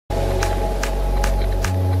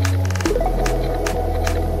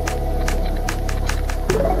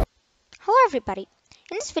everybody!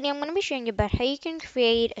 In this video, I'm going to be showing you about how you can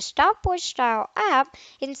create a stopwatch style app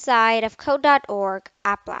inside of code.org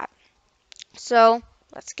app lab. So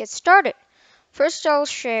let's get started. First, I'll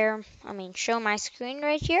show my screen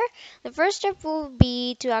right here. The first step will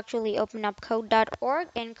be to actually open up code.org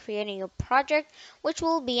and create a new project, which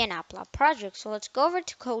will be an app lab project. So let's go over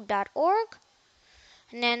to code.org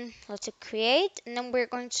and then let's hit create, and then we're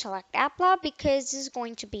going to select app lab because this is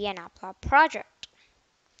going to be an app lab project.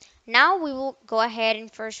 Now we will go ahead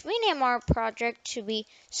and first rename our project to be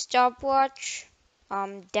stopwatch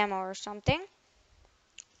demo or something.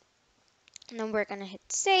 And then we're going to hit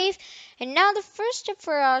save. And now the first step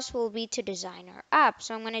for us will be to design our app.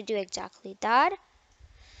 So I'm going to do exactly that.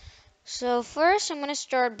 So first I'm going to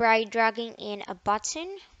start by dragging in a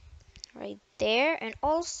button right there and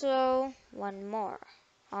also one more.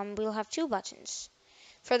 We'll have two buttons.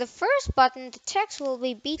 For the first button, the text will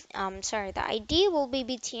be the ID will be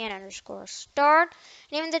btn_start, and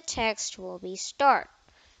even the text will be start.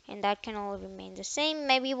 And that can all remain the same.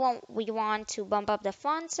 Maybe we want to bump up the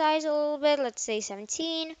font size a little bit, let's say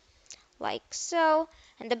 17, like so.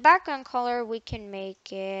 And the background color, we can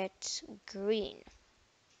make it green.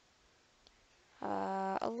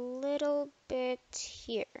 A little bit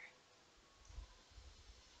here.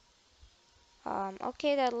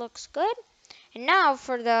 Okay, that looks good. And now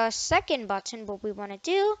for the second button, what we want to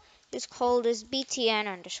do is call this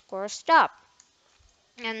btn_stop.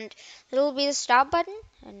 And it'll be the stop button.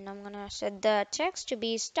 And I'm going to set the text to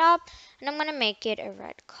be stop. And I'm going to make it a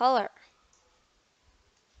red color.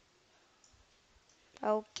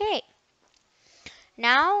 Okay.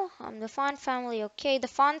 Now, the font family, okay. The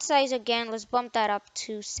font size, again, let's bump that up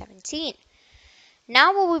to 17.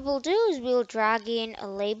 Now what we will do is we'll drag in a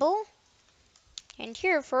label. And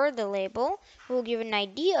here for the label, we'll give an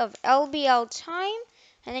ID of LBL time.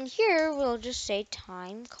 And then here, we'll just say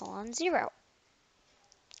time: 0.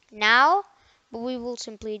 Now, what we will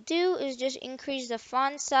simply do is just increase the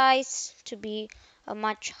font size to be a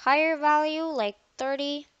much higher value, like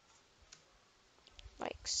 30.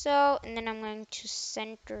 Like so. And then I'm going to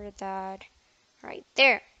center that right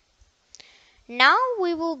there. Now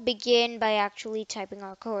we will begin by actually typing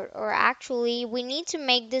our code, or actually we need to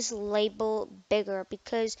make this label bigger,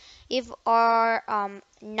 because if our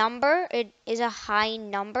number it is a high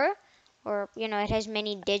number, or it has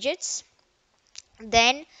many digits,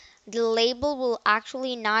 then the label will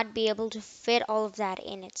actually not be able to fit all of that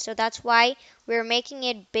in it. So that's why we're making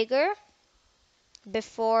it bigger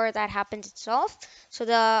before that happens itself. So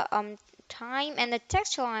the time and the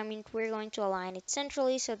text alignment, we're going to align it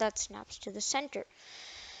centrally, so that snaps to the center.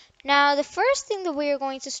 Now, the first thing that we are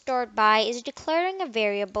going to start by is declaring a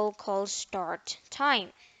variable called start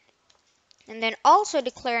time. And then also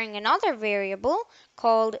declaring another variable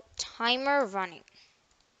called timer running.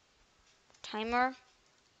 Timer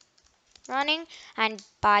running, and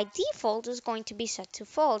by default is going to be set to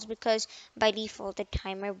false, because by default the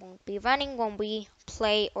timer won't be running when we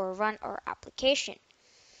play or run our application.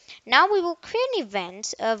 Now we will create an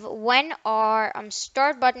event of when our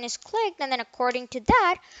start button is clicked, and then according to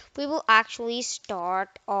that, we will actually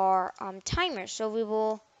start our timer. So we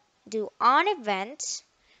will do on event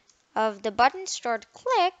of the button start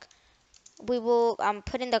click. We will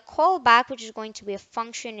put in the callback, which is going to be a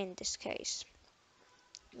function in this case.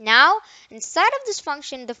 Now, inside of this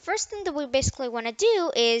function, the first thing that we basically want to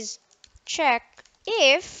do is check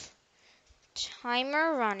if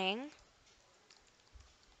timer running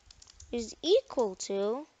is equal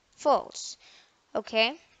to false.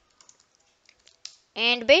 Okay,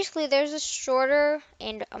 and basically there's a shorter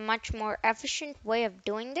and a much more efficient way of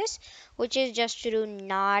doing this, which is just to do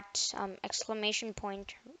not exclamation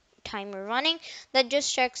point timer running. That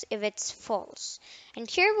just checks if it's false. And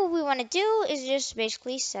here what we want to do is just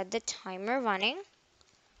basically set the timer running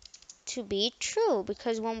to be true,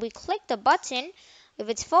 because when we click the button, if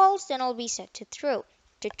it's false, then it'll be set to true.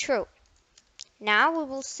 Now we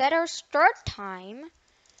will set our start time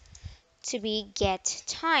to be get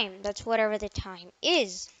time. That's whatever the time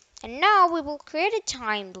is. And now we will create a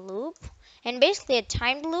time loop. And basically a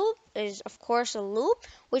time loop is of course a loop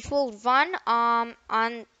which will run on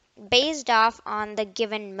based off on the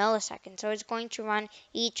given millisecond. So it's going to run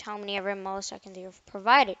each how many ever milliseconds you've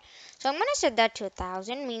provided. So I'm going to set that to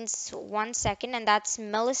 1,000, means 1 second, and that's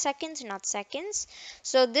milliseconds, not seconds.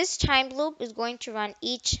 So this time loop is going to run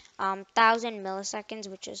each 1,000 milliseconds,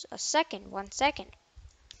 which is a second, 1 second.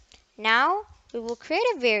 Now we will create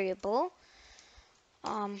a variable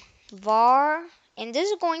var, and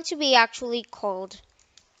this is going to be actually called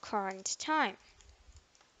current time,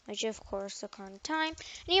 which of course the current time,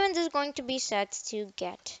 and even this is going to be set to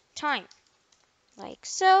get time. like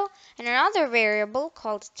so, and another variable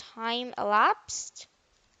called time elapsed,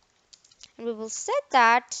 and we will set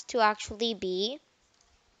that to actually be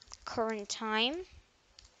current time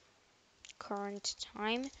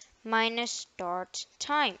minus start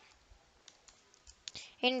time.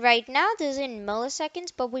 And right now this is in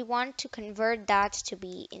milliseconds, but we want to convert that to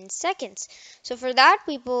be in seconds. So for that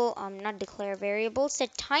we will not declare variables,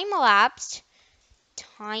 set time elapsed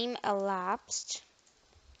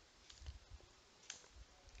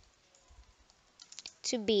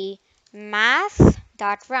to be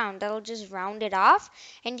math.round. That'll just round it off.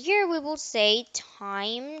 And here we will say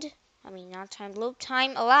time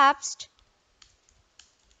elapsed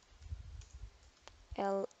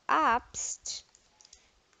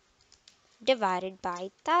divided by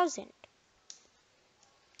 1000.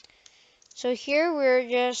 So here we're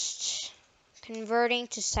just converting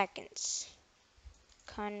to seconds.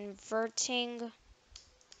 Converting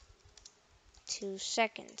to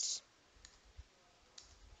seconds.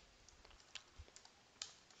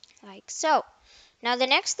 Like so. Now the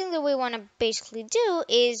next thing that we want to basically do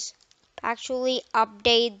is actually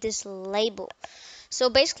update this label. So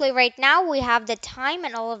basically right now we have the time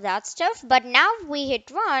and all of that stuff, but now if we hit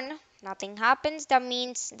run, nothing happens. That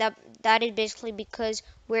means that is basically because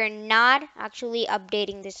we're not actually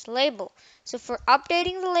updating this label. So for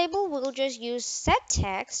updating the label, we'll just use set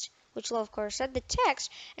text, which will of course set the text,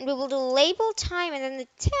 and we will do label time, and then the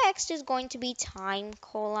text is going to be time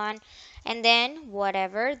colon and then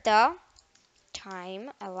whatever the time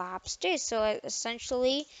elapsed is. So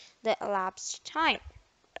essentially the elapsed time.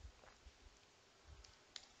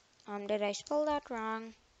 Did I spell that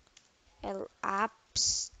wrong?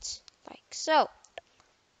 Elapsed, like so.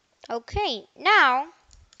 Okay, now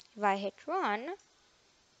if I hit run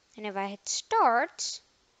and if I hit start,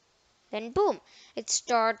 then boom, it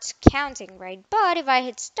starts counting, right? But if I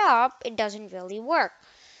hit stop, it doesn't really work.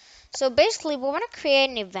 So basically, we want to create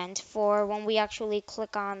an event for when we actually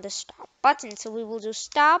click on the stop button. So we will do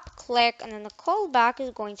stop, click, and then the callback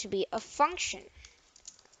is going to be a function.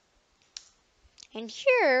 And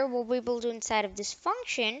here, what we will do inside of this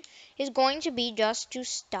function is going to be just to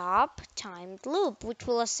stop timed loop, which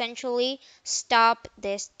will essentially stop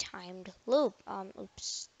this timed loop.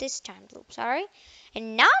 Sorry.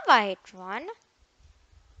 And now if I hit run,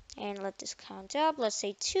 and let this count up, let's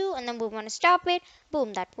say 2, and then we want to stop it.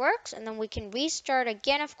 Boom, that works. And then we can restart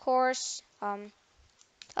again, of course.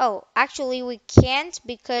 Oh, actually we can't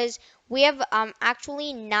because we have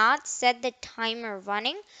actually not set the timer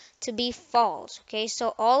running to be false. Okay,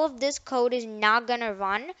 so all of this code is not gonna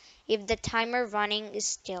run if the timer running is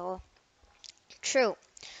still true.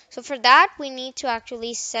 So for that, we need to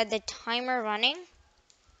actually set the timer running.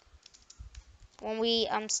 When we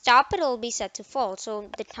stop it, it'll be set to false. So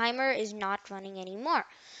the timer is not running anymore.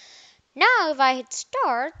 Now if I hit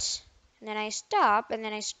start, and then I stop, and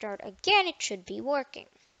then I start again, it should be working.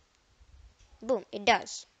 Boom, it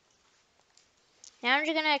does. Now I'm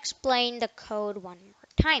just going to explain the code one more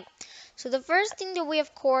time. So the first thing that we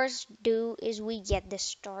of course do is we get the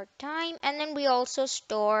start time, and then we also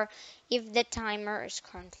store if the timer is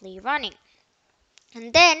currently running.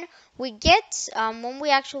 And then we get, when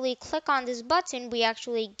we actually click on this button, we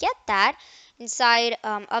actually get that inside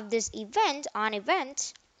of this event, on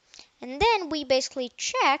event. And then we basically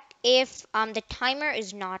check if the timer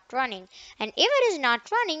is not running. And if it is not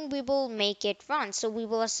running, we will make it run. So we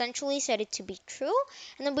will essentially set it to be true.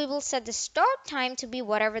 And then we will set the start time to be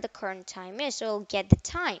whatever the current time is. So it'll get the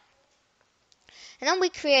time. And then we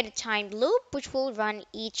create a timed loop which will run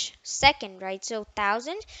each second, right? So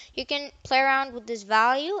 1000, you can play around with this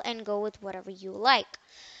value and go with whatever you like.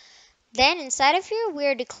 Then inside of here,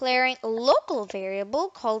 we're declaring a local variable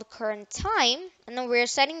called current time, and then we're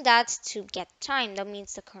setting that to get time. That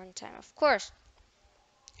means the current time, of course.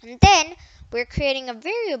 And then we're creating a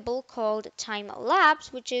variable called time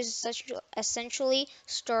elapsed, which is essentially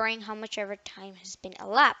storing how much ever time has been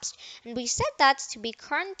elapsed. And we set that to be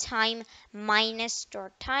current time minus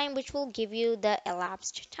start time, which will give you the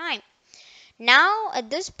elapsed time. Now, at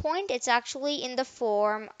this point, it's actually in the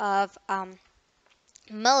form of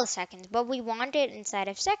milliseconds, but we want it inside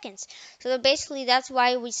of seconds. So basically that's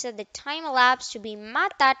why we set the time elapsed to be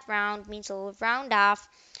math.round, means it'll round off,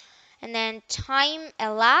 and then time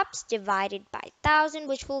elapsed divided by 1000,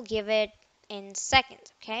 which will give it in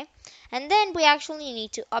seconds. Okay, and then we actually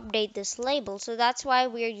need to update this label, so that's why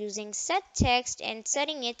we're using set text and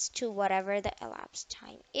setting it to whatever the elapsed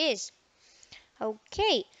time is.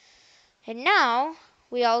 Okay, and now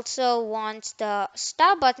we also want the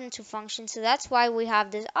stop button to function, so that's why we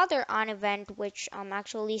have this other on event which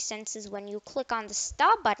actually senses when you click on the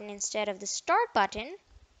stop button instead of the start button.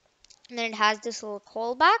 And then it has this little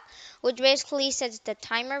callback, which basically sets the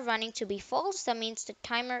timer running to be false. That means the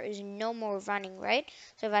timer is no more running, right?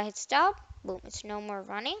 So if I hit stop, boom, it's no more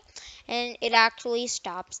running. And it actually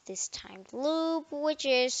stops this timed loop, which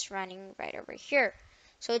is running right over here.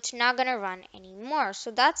 So it's not going to run anymore.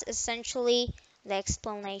 So that's essentially the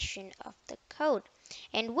explanation of the code.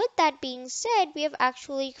 And with that being said, we have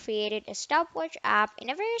actually created a stopwatch app in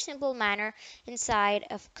a very simple manner inside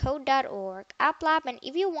of code.org app lab. And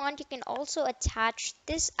if you want, you can also attach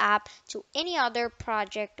this app to any other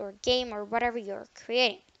project or game or whatever you're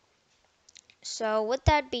creating. So with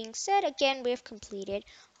that being said, again, we've completed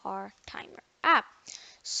our timer app.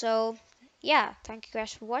 So yeah, thank you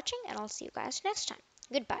guys for watching, and I'll see you guys next time.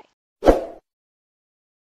 Goodbye.